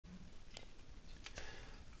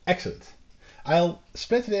Excellent. I'll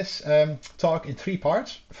split this talk in three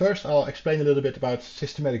parts. First, I'll explain a little bit about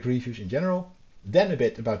systematic reviews in general, then a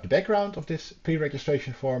bit about the background of this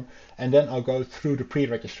pre-registration form, and then I'll go through the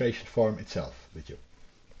pre-registration form itself with you.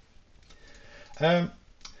 Um,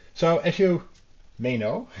 so, as you may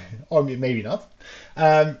know, or maybe not,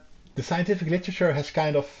 the scientific literature has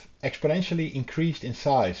kind of exponentially increased in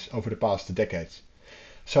size over the past decades.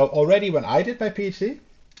 So already when I did my PhD,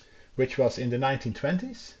 which was in the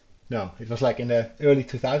 1920s, no, it was like in the early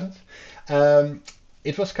 2000s, um,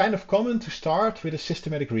 it was kind of common to start with a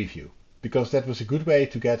systematic review because that was a good way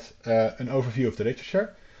to get an overview of the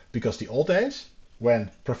literature. Because the old days,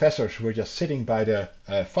 when professors were just sitting by the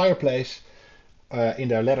fireplace in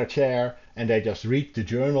their leather chair and they just read the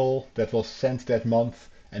journal that was sent that month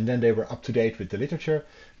and then they were up to date with the literature,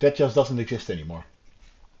 that just doesn't exist anymore.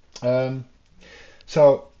 Um,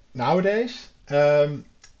 so nowadays,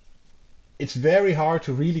 it's very hard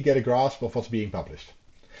to really get a grasp of what's being published.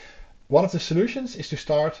 One of the solutions is to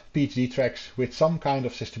start PhD tracks with some kind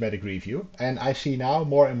of systematic review, and I see now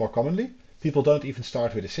more and more commonly people don't even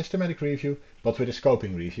start with a systematic review, but with a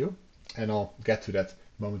scoping review, and I'll get to that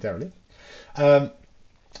momentarily. Um,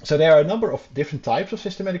 so there are a number of different types of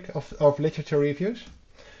systematic of literature reviews.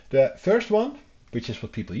 The first one, which is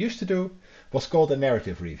what people used to do, was called a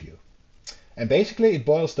narrative review. And basically it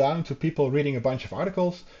boils down to people reading a bunch of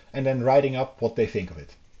articles and then writing up what they think of it.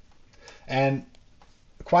 And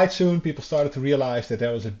quite soon people started to realize that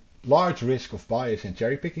there was a large risk of bias and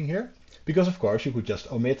cherry picking here, because of course you could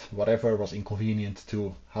just omit whatever was inconvenient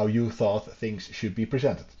to how you thought things should be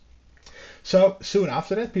presented. So soon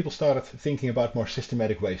after that, people started thinking about more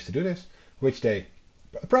systematic ways to do this, which they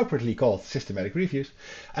appropriately called systematic reviews.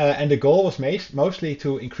 And the goal was mostly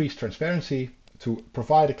to increase transparency, to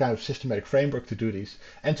provide a kind of systematic framework to do these,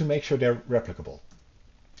 and to make sure they're replicable.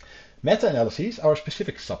 Meta-analyses are a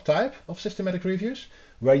specific subtype of systematic reviews,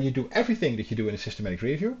 where you do everything that you do in a systematic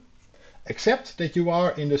review, except that you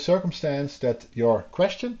are in the circumstance that your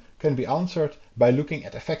question can be answered by looking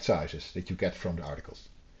at effect sizes that you get from the articles.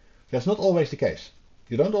 That's not always the case.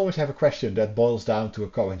 You don't always have a question that boils down to a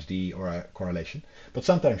coincidence or a correlation, but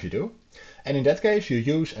sometimes you do. And in that case, you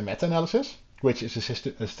use a meta-analysis, which is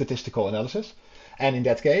a statistical analysis. And in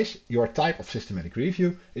that case, your type of systematic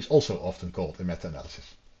review is also often called a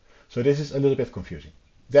meta-analysis. So this is a little bit confusing.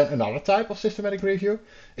 Then another type of systematic review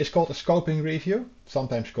is called a scoping review,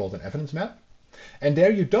 sometimes called an evidence map. And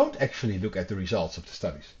there you don't actually look at the results of the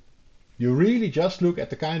studies. You really just look at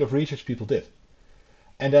the kind of research people did.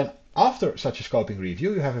 And then after such a scoping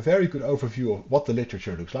review, you have a very good overview of what the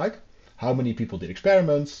literature looks like, how many people did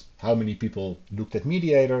experiments, how many people looked at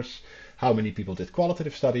mediators, how many people did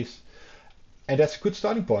qualitative studies. And that's a good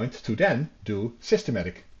starting point to then do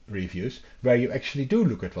systematic reviews where you actually do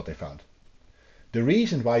look at what they found. The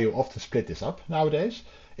reason why you often split this up nowadays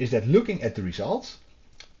is that looking at the results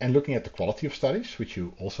and looking at the quality of studies, which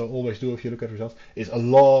you also always do if you look at results, is a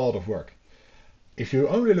lot of work. If you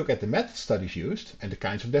only look at the method studies used and the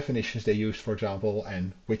kinds of definitions they used, for example,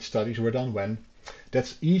 and which studies were done when,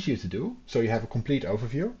 that's easier to do, so you have a complete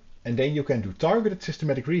overview. And then you can do targeted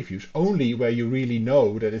systematic reviews only where you really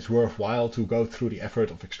know that it's worthwhile to go through the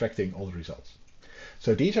effort of extracting all the results.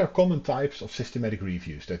 So these are common types of systematic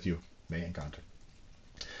reviews that you may encounter.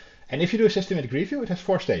 And if you do a systematic review, it has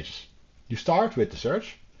four stages. You start with the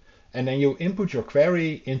search, and then you input your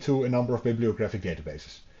query into a number of bibliographic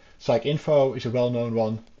databases. PsycInfo is a well-known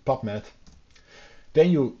one, PubMed.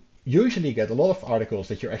 Then you usually get a lot of articles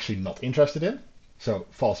that you're actually not interested in, so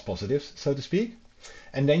false positives, so to speak.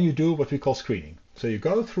 And then you do what we call screening. So you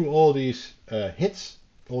go through all these hits,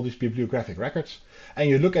 all these bibliographic records, and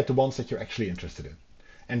you look at the ones that you're actually interested in.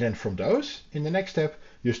 And then from those, in the next step,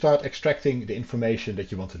 you start extracting the information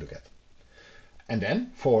that you want to look at. And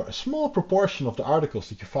then, for a small proportion of the articles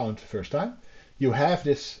that you found the first time, you have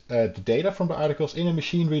the data from the articles in a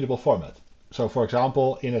machine-readable format. So, for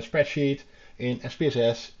example, in a spreadsheet, in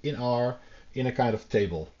SPSS, in R, in a kind of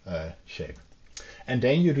table shape. And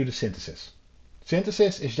then you do the synthesis.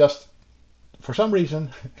 Synthesis is just, for some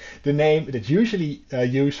reason, the name that's usually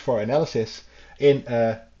used for analysis in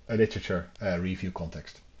a literature review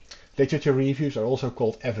context. Literature reviews are also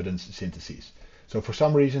called evidence syntheses. So for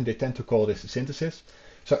some reason they tend to call this a synthesis.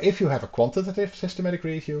 So if you have a quantitative systematic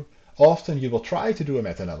review, often you will try to do a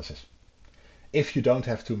meta-analysis if you don't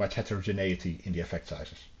have too much heterogeneity in the effect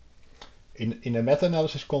sizes. In a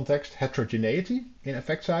meta-analysis context, heterogeneity in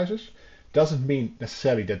effect sizes doesn't mean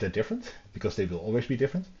necessarily that they're different, because they will always be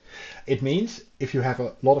different. It means if you have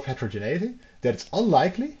a lot of heterogeneity, that it's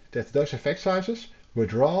unlikely that those effect sizes were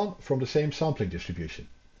drawn from the same sampling distribution.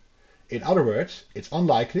 In other words, it's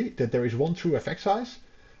unlikely that there is one true effect size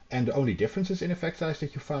and the only differences in effect size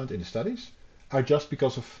that you found in the studies are just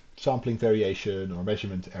because of sampling variation or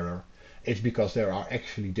measurement error. It's because there are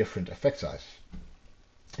actually different effect sizes.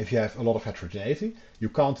 If you have a lot of heterogeneity, you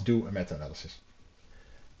can't do a meta-analysis.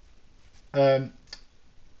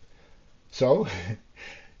 So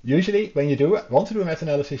usually when you want to do a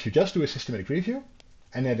meta-analysis, you just do a systematic review,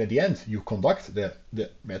 and then at the end you conduct the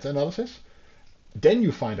meta-analysis. Then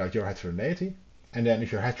you find out your heterogeneity, and then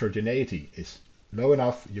if your heterogeneity is low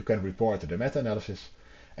enough, you can report the meta-analysis,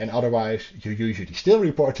 and otherwise you usually still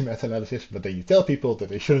report the meta-analysis, but then you tell people that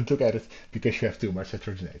they shouldn't look at it because you have too much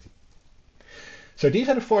heterogeneity. So these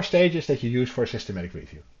are the 4 stages that you use for a systematic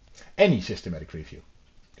review. Any systematic review.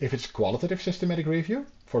 If it's qualitative systematic review,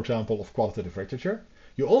 for example, of qualitative literature,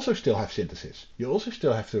 you also still have synthesis. You also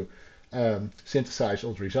still have to synthesize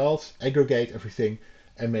all the results, aggregate everything,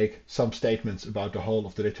 and make some statements about the whole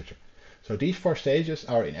of the literature. So these 4 stages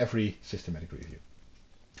are in every systematic review.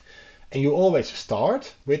 And you always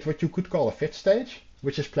start with what you could call a 5th stage,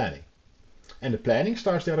 which is planning. And the planning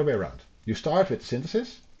starts the other way around. You start with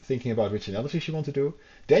synthesis, thinking about which analysis you want to do.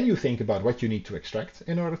 Then you think about what you need to extract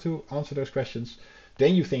in order to answer those questions.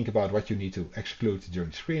 Then you think about what you need to exclude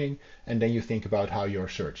during screening. And then you think about how your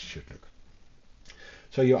search should look.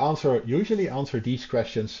 So you usually answer these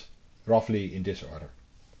questions roughly in this order.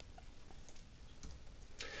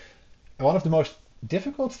 And one of the most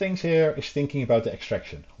difficult things here is thinking about the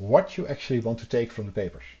extraction, what you actually want to take from the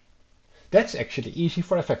papers. That's actually easy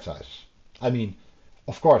for effect sizes. I mean,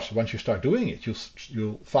 of course, once you start doing it,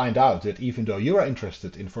 you'll find out that even though you are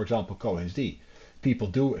interested in, for example, Cohen's d, people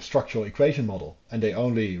do a structural equation model and they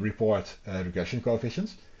only report regression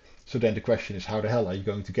coefficients. So then the question is, how the hell are you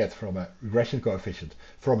going to get from a regression coefficient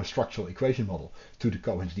from a structural equation model to the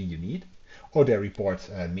Cohen's d you need? Or they report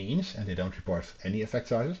means and they don't report any effect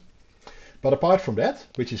sizes. But apart from that,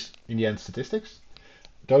 which is in the end statistics,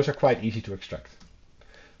 those are quite easy to extract.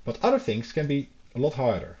 But other things can be a lot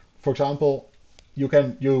harder. For example, you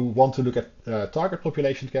want to look at target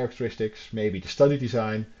population characteristics, maybe the study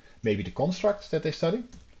design, maybe the constructs that they study.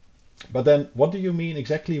 But then what do you mean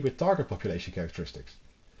exactly with target population characteristics?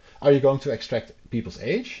 Are you going to extract people's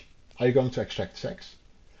age? Are you going to extract sex?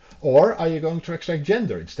 Or are you going to extract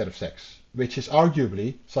gender instead of sex, which is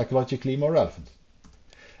arguably psychologically more relevant?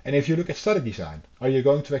 And if you look at study design, are you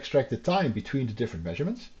going to extract the time between the different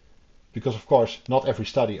measurements? Because of course, not every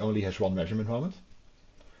study only has one measurement moment.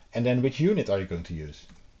 And then which unit are you going to use?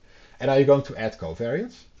 And are you going to add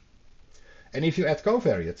covariates? And if you add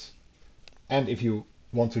covariates, and if you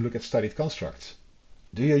want to look at studied constructs,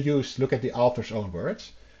 do you look at the author's own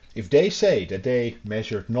words? If they say that they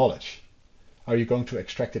measured knowledge, are you going to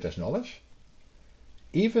extract it as knowledge?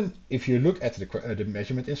 Even if you look at the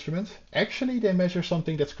measurement instrument, actually they measure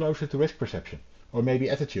something that's closer to risk perception, or maybe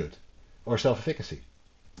attitude, or self-efficacy.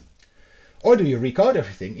 Or do you recode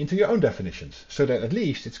everything into your own definitions, so that at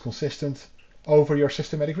least it's consistent over your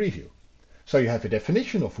systematic review? So you have a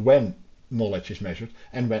definition of when knowledge is measured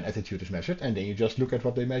and when attitude is measured, and then you just look at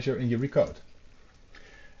what they measure and you recode.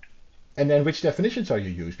 And then which definitions are you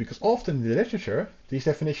used? Because often in the literature, these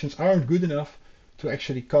definitions aren't good enough to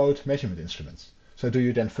actually code measurement instruments. So do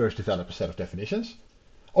you then first develop a set of definitions?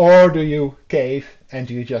 Or do you cave and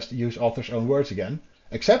do you just use author's own words again,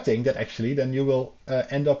 accepting that actually then you will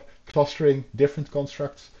end up clustering different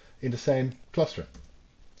constructs in the same cluster?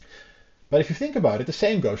 But if you think about it, the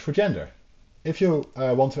same goes for gender. If you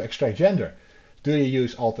want to extract gender, do you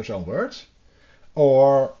use author's own words?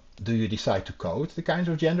 Or do you decide to code the kinds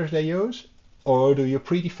of genders they use? Or do you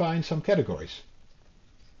predefine some categories?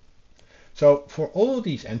 So for all of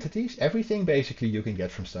these entities, everything basically you can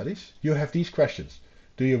get from studies, you have these questions.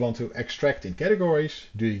 Do you want to extract in categories?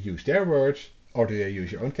 Do you use their words? Or do you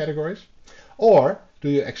use your own categories? Or do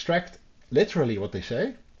you extract literally what they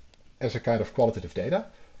say as a kind of qualitative data?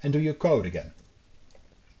 And do you code again?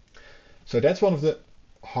 So that's one of the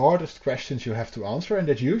hardest questions you have to answer, and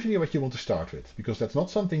that's usually what you want to start with, because that's not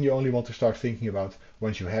something you only want to start thinking about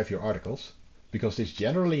once you have your articles, because this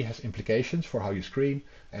generally has implications for how you screen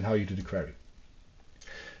and how you do the query.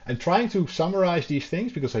 And trying to summarize these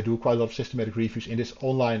things, because I do quite a lot of systematic reviews in this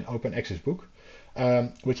online open access book,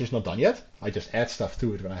 which is not done yet. I just add stuff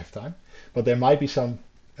to it when I have time. But there might be some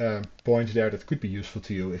points there that could be useful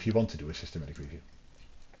to you if you want to do a systematic review.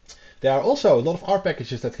 There are also a lot of R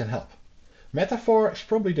packages that can help. Metaphor is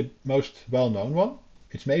probably the most well-known one.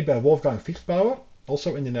 It's made by Wolfgang Fichtbauer,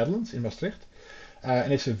 also in the Netherlands, in Maastricht.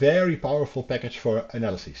 And it's a very powerful package for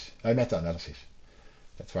analysis, meta-analysis.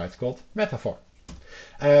 That's why it's called Metaphor.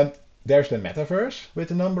 There's the Metaverse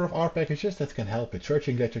with a number of R packages that can help with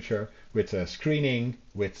searching literature, with screening,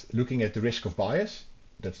 with looking at the risk of bias.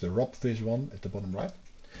 That's the ROBVIS one at the bottom right.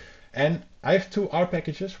 And I have two R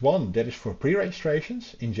packages. One that is for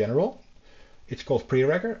pre-registrations in general. It's called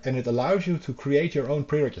Preregger, and it allows you to create your own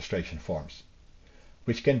pre-registration forms,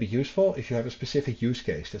 which can be useful if you have a specific use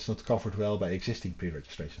case that's not covered well by existing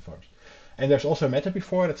pre-registration forms. And there's also a meta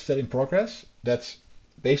before that's still in progress that's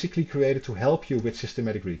basically created to help you with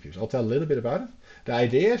systematic reviews. I'll tell a little bit about it. The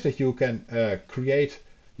idea is that you can create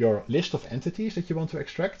your list of entities that you want to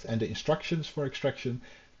extract and the instructions for extraction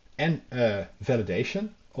and validation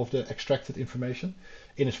of the extracted information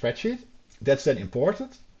in a spreadsheet. That's then imported,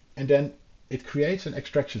 and then it creates an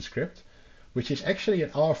extraction script, which is actually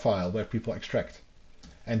an R file where people extract.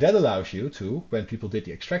 And that allows you to, when people did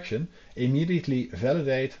the extraction, immediately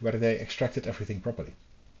validate whether they extracted everything properly.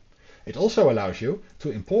 It also allows you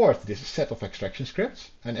to import this set of extraction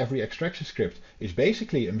scripts, and every extraction script is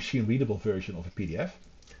basically a machine-readable version of a PDF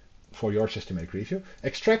for your systematic review.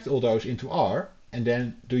 Extract all those into R, and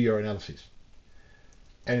then do your analysis.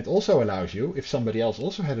 And it also allows you, if somebody else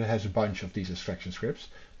also has a bunch of these extraction scripts,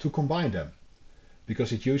 to combine them,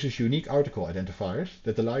 because it uses unique article identifiers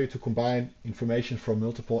that allow you to combine information from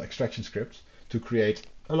multiple extraction scripts to create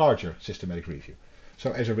a larger systematic review.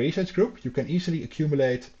 So as a research group, you can easily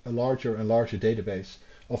accumulate a larger and larger database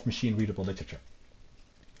of machine-readable literature.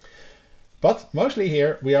 But mostly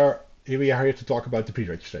here we are here to talk about the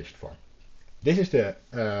pre-registration form. This is the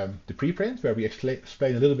preprint where we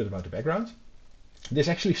explain a little bit about the background. This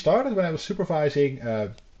actually started when I was supervising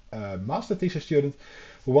a master thesis student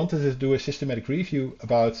who wanted to do a systematic review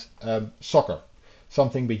about soccer,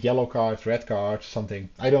 something with yellow cards, red cards, something.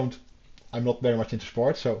 I'm not very much into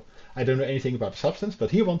sports, so I don't know anything about the substance,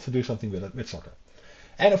 but he wanted to do something with soccer.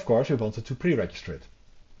 And of course, we wanted to pre-register it.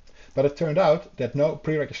 But it turned out that no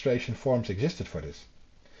pre-registration forms existed for this.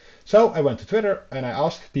 So I went to Twitter and I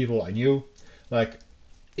asked people I knew, like,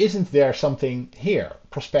 isn't there something here?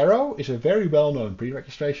 Prospero is a very well-known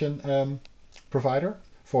pre-registration provider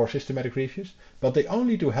for systematic reviews, but they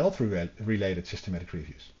only do health-related systematic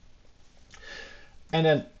reviews. And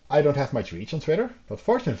then I don't have much reach on Twitter, but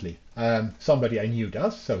fortunately somebody I knew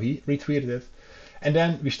does, so he retweeted it. And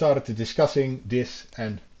then we started discussing this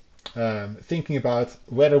and thinking about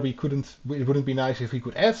whether it wouldn't be nice if we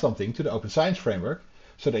could add something to the open science framework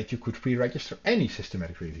so that you could pre-register any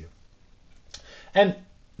systematic review. And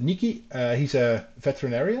Niki, he's a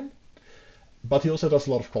veterinarian, but he also does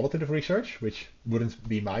a lot of qualitative research, which wouldn't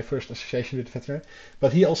be my first association with veterinarian.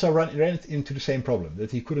 But he also ran into the same problem,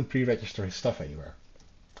 that he couldn't pre-register his stuff anywhere.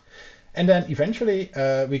 And then eventually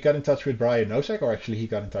we got in touch with Brian Nosek, or actually he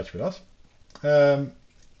got in touch with us.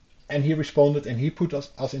 And he responded and he put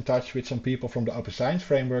us in touch with some people from the Open Science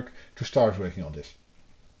Framework to start working on this.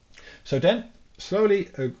 So then slowly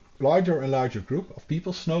a larger and larger group of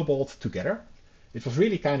people snowballed together. It was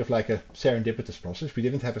really kind of like a serendipitous process. We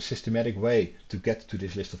didn't have a systematic way to get to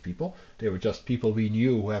this list of people. They were just people we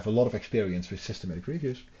knew who have a lot of experience with systematic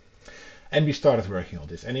reviews. And we started working on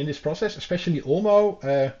this. And in this process, especially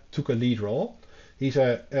Olmo took a lead role. He's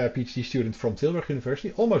a PhD student from Tilburg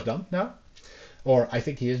University, almost done now. Or I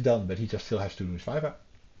think he is done, but he just still has to do his Viva.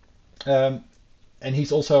 And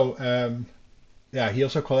he's also, he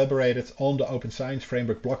also collaborated on the Open Science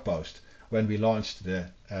Framework blog post when we launched the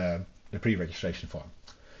pre-registration form.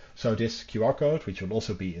 So this QR code, which will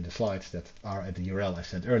also be in the slides that are at the URL I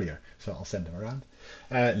sent earlier, so I'll send them around,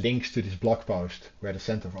 links to this blog post where the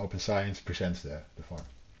Center for Open Science presents the form.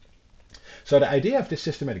 So the idea of this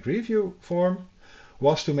systematic review form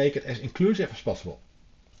was to make it as inclusive as possible,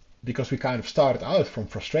 because we kind of started out from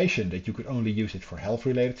frustration that you could only use it for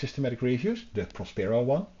health-related systematic reviews, the Prospero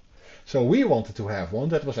one. So we wanted to have one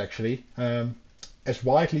that was actually as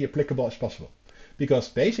widely applicable as possible. Because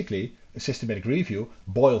basically, a systematic review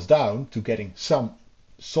boils down to getting some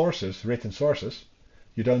sources, written sources.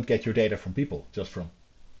 You don't get your data from people, just from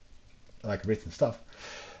like written stuff.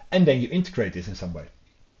 And then you integrate this in some way.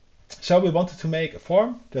 So we wanted to make a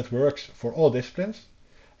form that works for all disciplines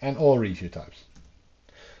and all review types.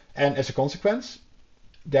 And as a consequence,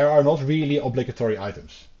 there are not really obligatory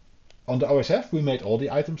items. On the OSF, we made all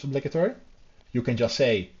the items obligatory. You can just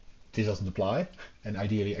say, this doesn't apply, and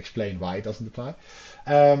ideally explain why it doesn't apply.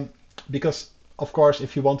 Because, of course,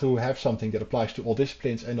 if you want to have something that applies to all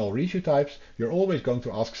disciplines and all review types, you're always going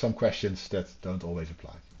to ask some questions that don't always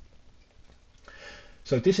apply.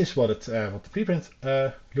 So this is what the preprint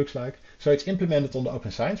looks like. So it's implemented on the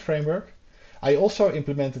Open Science Framework. I also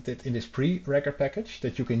implemented it in this pre-record package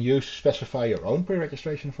that you can use to specify your own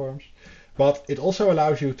pre-registration forms. But it also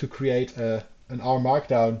allows you to create an R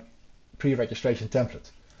Markdown pre-registration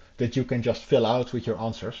template that you can just fill out with your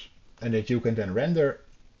answers and that you can then render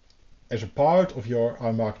as a part of your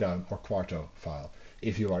R Markdown or Quarto file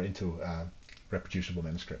if you are into reproducible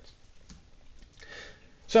manuscripts.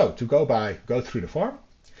 So to go through the form,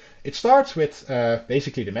 it starts with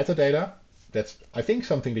basically the metadata. That's, I think,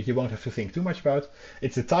 something that you won't have to think too much about.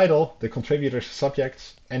 It's the title, the contributors,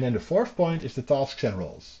 subjects, and then the fourth point is the tasks and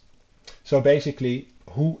roles. So basically,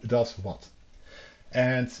 who does what.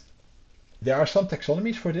 And there are some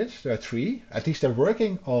taxonomies for this. There are 3. At least they're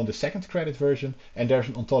working on the second credit version, and there's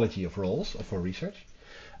an ontology of roles for research.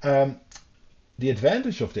 The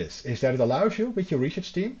advantage of this is that it allows you, with your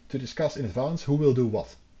research team, to discuss in advance who will do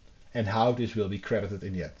what and how this will be credited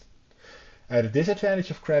in the end. The disadvantage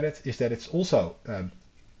of credit is that it's also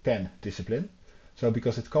pan-discipline. So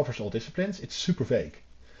because it covers all disciplines, it's super vague.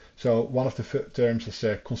 So one of the terms is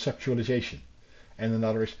conceptualization, and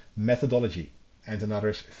another is methodology, and another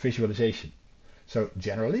is visualization. So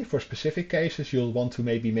generally, for specific cases, you'll want to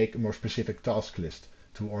maybe make a more specific task list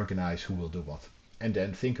to organize who will do what, and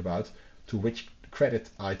then think about to which credit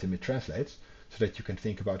item it translates, so that you can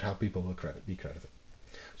think about how people will be credited.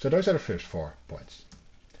 So those are the first 4 points.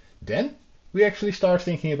 Then we actually start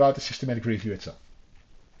thinking about the systematic review itself.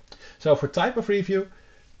 So for type of review,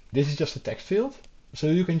 this is just a text field, so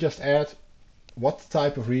you can just add what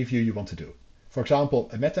type of review you want to do. For example,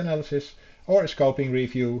 a meta-analysis, or a scoping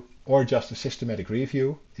review, or just a systematic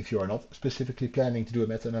review, if you are not specifically planning to do a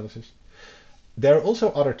meta-analysis. There are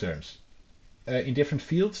also other terms. In different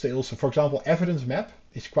fields, they also, for example, evidence map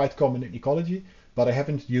is quite common in ecology, but I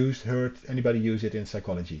haven't heard anybody use it in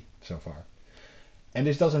psychology so far. And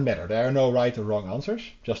this doesn't matter. There are no right or wrong answers.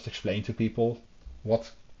 Just explain to people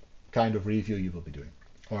what kind of review you will be doing,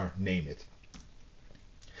 or name it.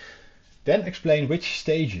 Then explain which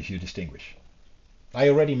stages you distinguish. I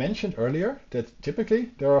already mentioned earlier that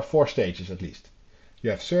typically there are 4 stages at least.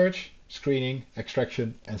 You have search, screening,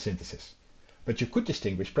 extraction, and synthesis. But you could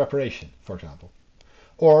distinguish preparation, for example.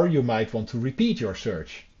 Or you might want to repeat your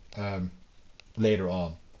search later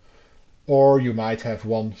on. Or you might have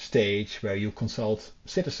one stage where you consult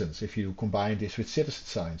citizens, if you combine this with citizen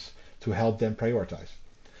science, to help them prioritize.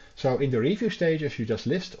 So in the review stages, you just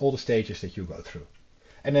list all the stages that you go through.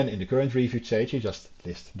 And then in the current review stage, you just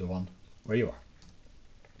list the one where you are.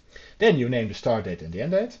 Then you name the start date and the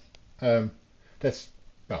end date. That's,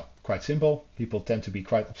 well, quite simple. People tend to be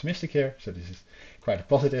quite optimistic here, so this is quite a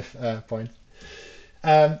positive point.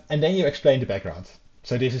 And then you explain the background.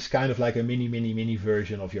 So this is kind of like a mini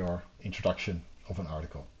version of your introduction of an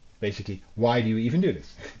article. Basically, why do you even do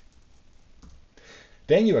this?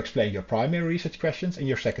 Then you explain your primary research questions and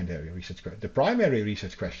your secondary research questions. The primary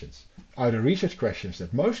research questions are the research questions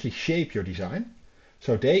that mostly shape your design.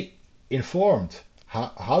 So they informed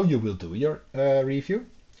how you will do your review,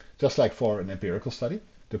 just like for an empirical study.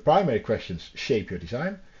 The primary questions shape your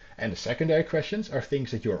design, and the secondary questions are things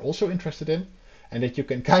that you are also interested in and that you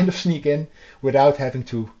can kind of sneak in without having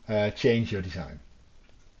to change your design.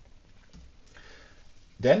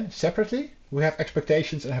 Then, separately, we have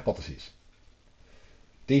expectations and hypotheses.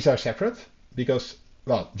 These are separate because,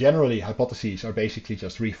 well, generally hypotheses are basically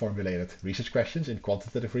just reformulated research questions in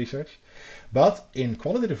quantitative research. But in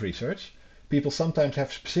qualitative research, people sometimes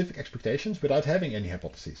have specific expectations without having any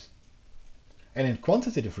hypotheses. And in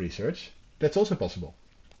quantitative research, that's also possible.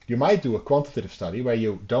 You might do a quantitative study where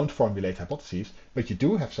you don't formulate hypotheses, but you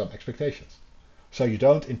do have some expectations. So you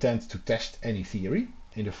don't intend to test any theory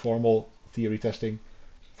in the formal theory testing,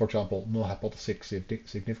 for example, non-hypothetic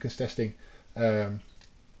significance testing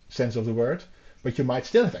sense of the word, but you might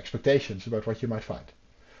still have expectations about what you might find.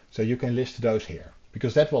 So you can list those here,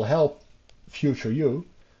 because that will help future you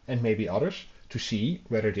and maybe others to see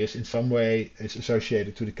whether this in some way is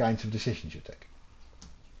associated to the kinds of decisions you take.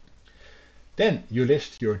 Then you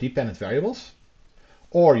list your dependent variables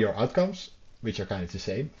or your outcomes, which are kind of the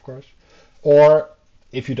same, of course. Or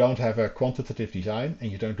if you don't have a quantitative design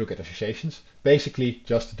and you don't look at associations, basically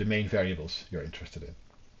just the main variables you're interested in.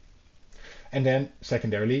 And then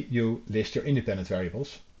secondarily, you list your independent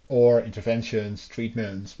variables or interventions,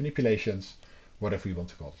 treatments, manipulations, whatever you want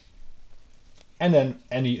to call it. And then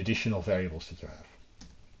any additional variables that you have.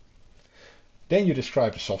 Then you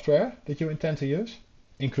describe the software that you intend to use,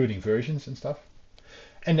 including versions and stuff.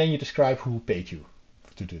 And then you describe who paid you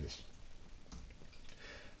to do this.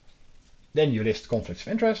 Then you list conflicts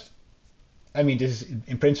of interest. I mean, this is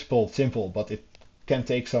in principle simple, but it can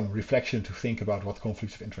take some reflection to think about what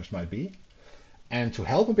conflicts of interest might be. And to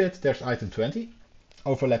help a bit, there's item 20,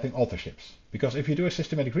 overlapping authorships. Because if you do a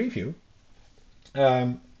systematic review,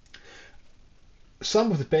 some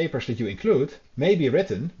of the papers that you include may be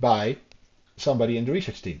written by somebody in the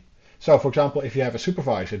research team. So, for example, if you have a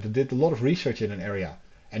supervisor that did a lot of research in an area,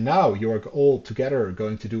 and now you are all together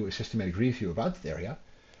going to do a systematic review about that area,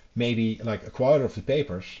 maybe like a quarter of the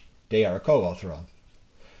papers they are a co-author on.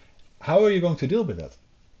 How are you going to deal with that?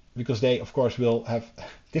 because they, of course, will have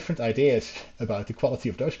different ideas about the quality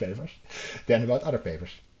of those papers than about other papers.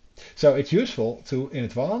 So it's useful to, in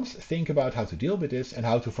advance, think about how to deal with this and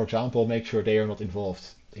how to, for example, make sure they are not involved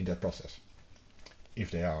in that process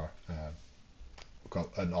if they are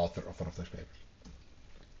an author of one of those papers.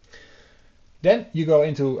 Then you go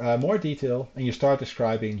into more detail and you start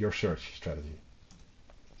describing your search strategy.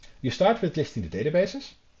 You start with listing the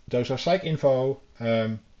databases. Those are PsycInfo,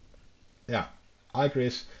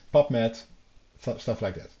 IGRIS, PubMed, stuff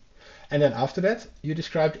like that. And then after that, you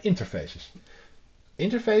describe the interfaces.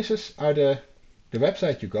 Interfaces are the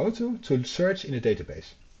website you go to search in a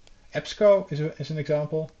database. EBSCO is an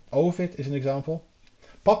example. Ovid is an example.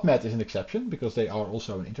 PubMed is an exception because they are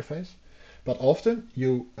also an interface. But often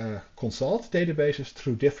you consult databases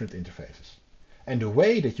through different interfaces. And the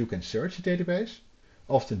way that you can search a database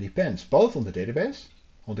often depends both on the database,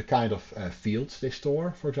 on the kind of fields they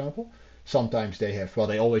store, for example. Sometimes they have, well,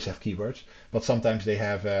 they always have keywords, but sometimes they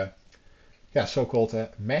have so-called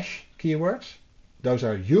mesh keywords. Those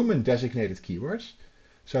are human designated keywords.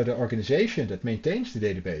 So the organization that maintains the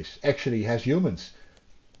database actually has humans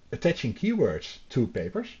attaching keywords to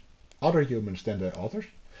papers, other humans than the authors.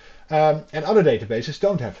 And other databases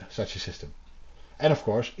don't have such a system. And of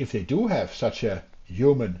course, if they do have such a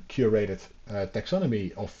human curated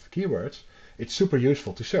taxonomy of keywords, it's super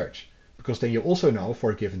useful to search, because then you also know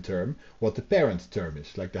for a given term what the parent term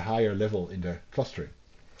is, like the higher level in the clustering.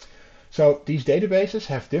 So these databases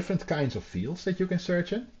have different kinds of fields that you can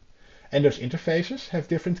search in, and those interfaces have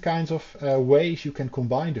different kinds of ways you can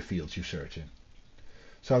combine the fields you search in.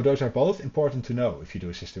 So those are both important to know if you do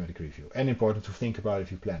a systematic review, and important to think about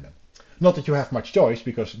if you plan them. Not that you have much choice,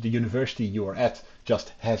 because the university you are at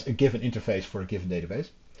just has a given interface for a given database,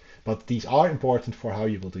 but these are important for how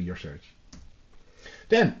you will do your search.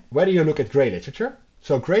 Then, whether you look at grey literature.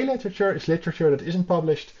 So grey literature is literature that isn't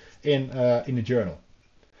published in a journal.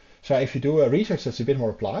 So if you do a research that's a bit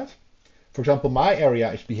more applied, for example, my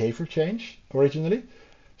area is behavior change originally.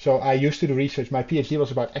 So I used to do research, my PhD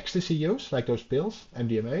was about ecstasy use, like those pills,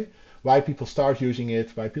 MDMA, why people start using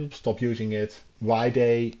it, why people stop using it, why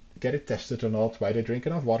they get it tested or not, why they drink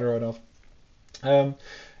enough water or not.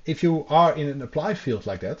 If you are in an applied field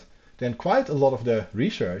like that, then quite a lot of the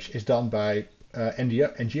research is done by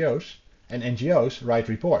NGOs, and NGOs write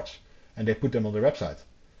reports, and they put them on their website.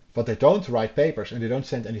 But they don't write papers, and they don't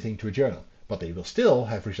send anything to a journal. But they will still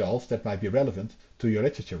have results that might be relevant to your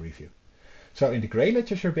literature review. So in the grey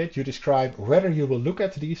literature bit, you describe whether you will look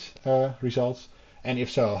at these results, and if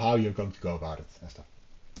so, how you're going to go about it and stuff.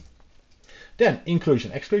 Then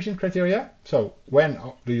inclusion-exclusion criteria. So when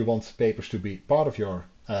do you want papers to be part of your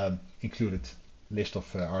included list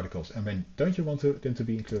of articles, and when don't you want them to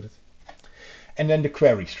be included? And then the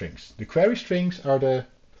query strings. The query strings are the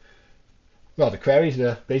query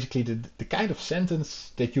is basically the kind of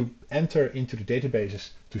sentence that you enter into the databases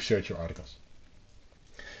to search your articles.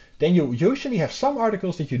 Then you usually have some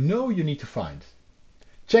articles that you know you need to find.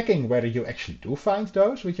 Checking whether you actually do find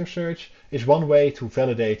those with your search is one way to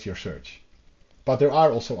validate your search. But there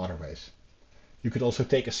are also other ways. You could also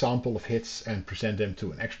take a sample of hits and present them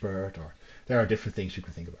to an expert, or there are different things you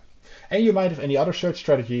can think about. And you might have any other search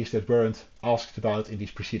strategies that weren't asked about in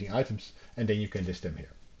these preceding items, and then you can list them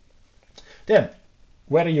here. Then,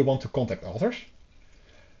 whether you want to contact authors,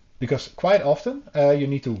 because quite often you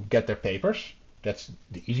need to get their papers. That's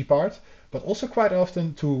the easy part. But also quite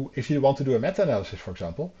often, if you want to do a meta-analysis, for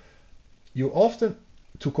example, you often,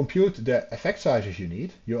 to compute the effect sizes you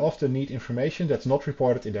need, you often need information that's not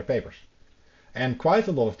reported in their papers. And quite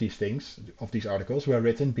a lot of these things, of these articles, were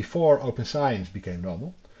written before open science became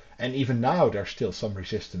normal. And even now there's still some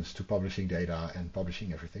resistance to publishing data and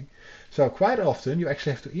publishing everything. So quite often you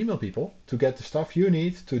actually have to email people to get the stuff you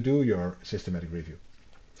need to do your systematic review.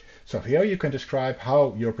 So here you can describe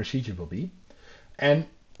how your procedure will be, and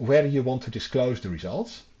whether you want to disclose the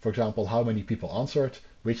results, for example, how many people answered,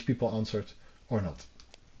 which people answered, or not.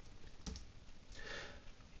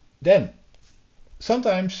 Then,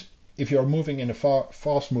 sometimes if you're moving in a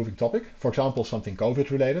fast-moving topic, for example, something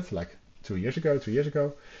COVID-related, like 2 years ago, 3 years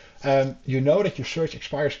ago, you know that your search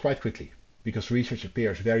expires quite quickly, because research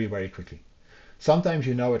appears very, very quickly. Sometimes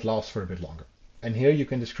you know it lasts for a bit longer. And here you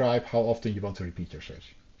can describe how often you want to repeat your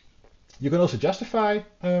search. You can also justify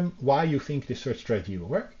why you think this search strategy will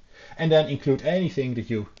work, and then include anything that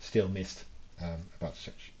you still missed about the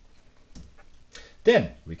search.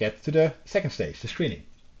 Then we get to the second stage, the screening.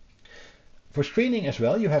 For screening as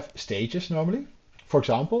well, you have stages normally. For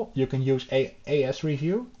example, you can use AS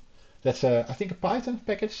Review. That's I think a Python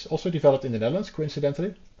package, also developed in the Netherlands,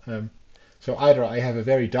 coincidentally. So either I have a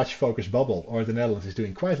very Dutch-focused bubble, or the Netherlands is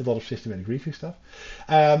doing quite a lot of systematic review stuff.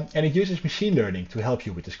 And it uses machine learning to help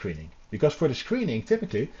you with the screening. Because for the screening,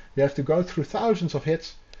 typically, you have to go through thousands of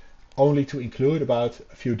hits only to include about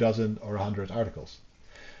a few dozen or 100 articles.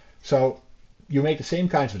 So you make the same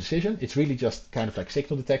kinds of decision. It's really just kind of like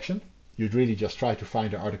signal detection. You'd really just try to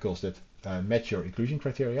find the articles that match your inclusion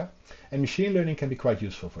criteria. And machine learning can be quite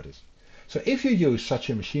useful for this. So if you use such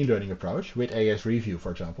a machine learning approach with AS review,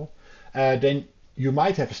 for example, then you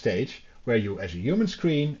might have a stage where you, as a human,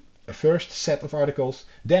 screen a first set of articles,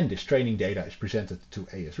 then this training data is presented to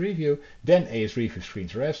AS review, then AS review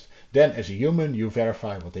screens the rest, then as a human you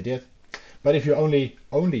verify what they did. But if you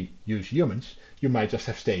only use humans, you might just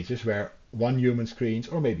have stages where one human screens,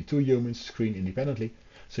 or maybe two humans screen independently.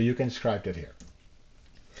 So you can describe that here.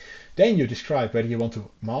 Then you describe whether you want to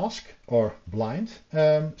mask or blind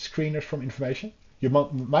screeners from information. You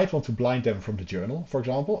might want to blind them from the journal, for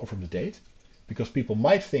example, or from the date, because people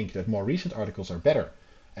might think that more recent articles are better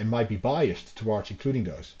and might be biased towards including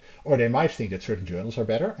those. Or they might think that certain journals are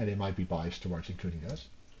better and they might be biased towards including those.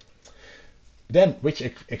 Then, which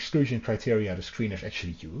exclusion criteria the screeners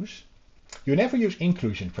actually use. You never use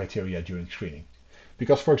inclusion criteria during screening.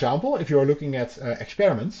 Because, for example, if you're looking at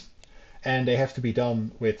experiments, and they have to be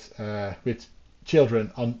done with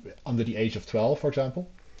children under the age of 12, for example,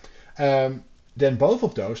 then both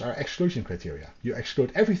of those are exclusion criteria. You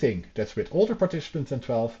exclude everything that's with older participants than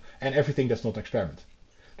 12 and everything that's not an experiment.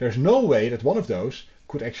 There's no way that one of those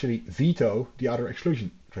could actually veto the other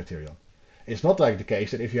exclusion criterion. It's not like the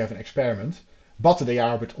case that if you have an experiment, but they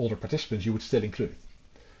are with older participants, you would still include it.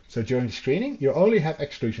 So during the screening, you only have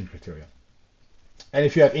exclusion criteria. And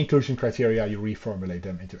if you have inclusion criteria, you reformulate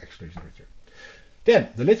them into exclusion criteria. Then,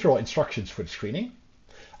 the literal instructions for the screening.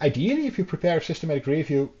 Ideally, if you prepare a systematic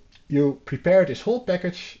review, you prepare this whole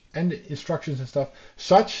package and the instructions and stuff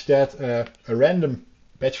such that a random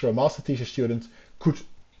bachelor or master thesis student could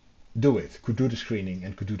do the screening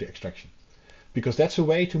and could do the extraction. Because that's a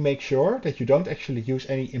way to make sure that you don't actually use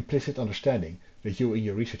any implicit understanding that you and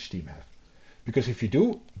your research team have. Because if you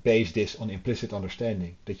do base this on implicit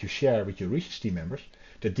understanding that you share with your research team members,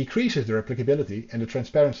 that decreases the replicability and the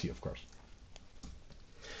transparency, of course.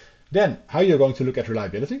 Then, how you're going to look at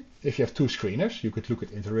reliability. If you have two screeners, you could look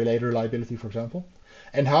at interrelated reliability, for example.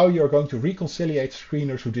 And how you're going to reconciliate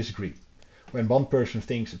screeners who disagree. When one person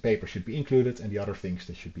thinks a paper should be included and the other thinks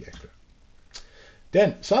that should be excluded.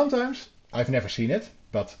 Then, sometimes, I've never seen it,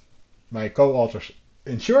 but my co-authors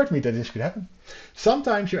ensured me that this could happen.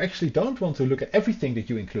 Sometimes you actually don't want to look at everything that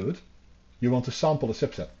you include. You want to sample a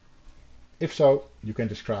subset. If so, you can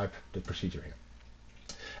describe the procedure here.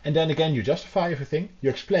 And then again, you justify everything. You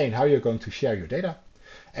explain how you're going to share your data.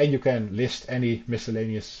 And you can list any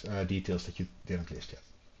miscellaneous details that you didn't list yet.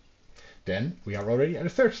 Then we are already at the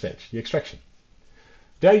third stage, the extraction.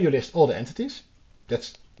 There you list all the entities.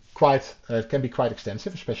 That's can be quite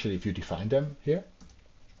extensive, especially if you define them here.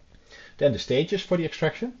 Then the stages for the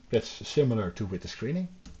extraction, that's similar to with the screening.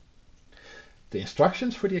 The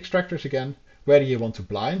instructions for the extractors again, whether you want to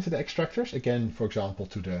blind the extractors, again, for example,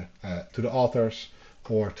 to the authors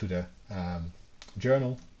or to the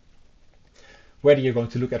journal. Whether you're going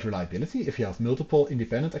to look at reliability, if you have multiple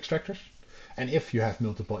independent extractors, and if you have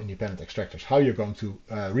multiple independent extractors, how you're going to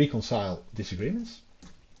reconcile disagreements.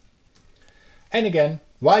 And again,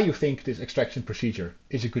 why you think this extraction procedure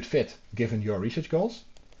is a good fit given your research goals.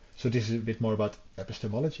 So this is a bit more about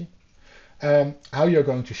epistemology. How you're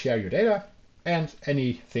going to share your data and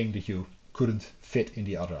anything that you couldn't fit in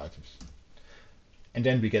the other items. And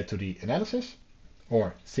then we get to the analysis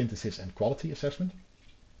or synthesis and quality assessment.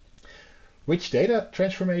 Which data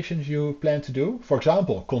transformations you plan to do. For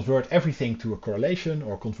example, convert everything to a correlation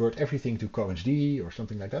or convert everything to Cohen's d or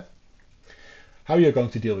something like that. How you're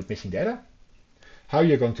going to deal with missing data. How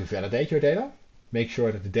you're going to validate your data. Make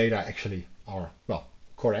sure that the data actually are, well,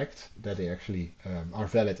 correct, that they actually are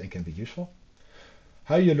valid and can be useful.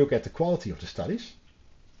 How you look at the quality of the studies.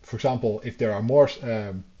 For example, if there are more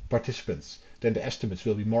participants, then the estimates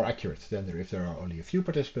will be more accurate than if there are only a few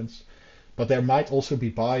participants. But there might also be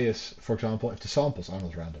bias, for example, if the samples are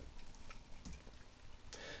not random.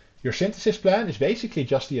 Your synthesis plan is basically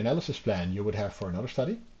just the analysis plan you would have for another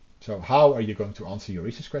study. So how are you going to answer your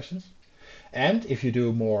research questions? And if you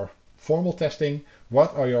do more formal testing,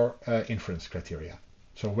 what are your inference criteria?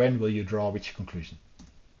 So when will you draw which conclusion?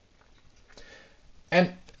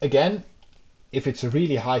 And again, if it's a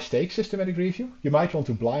really high stakes systematic review, you might want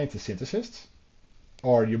to blind the synthesists,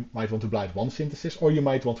 or you might want to blind one synthesis, or you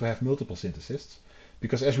might want to have multiple synthesists.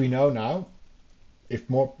 Because as we know now, if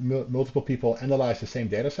multiple people analyze the same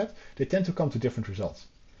data set, they tend to come to different results.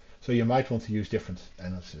 So you might want to use different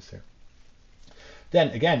analysis there. Then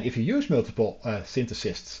again, if you use multiple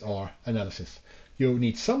synthesists or analysis, you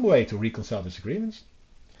need some way to reconcile disagreements.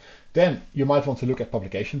 Then you might want to look at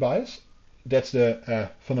publication bias. That's the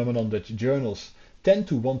phenomenon that journals tend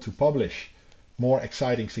to want to publish more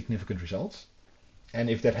exciting, significant results. And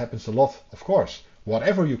if that happens a lot, of course,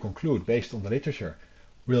 whatever you conclude based on the literature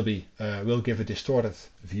will give a distorted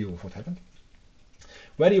view of what happened.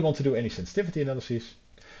 Whether you want to do any sensitivity analyses,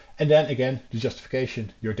 and then again, the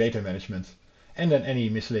justification, your data management, and then any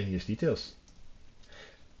miscellaneous details.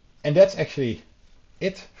 And that's actually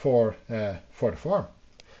it for the form.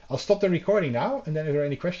 I'll stop the recording now, and then if there are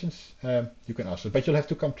any questions, you can ask them. But you'll have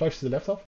to come close to the laptop.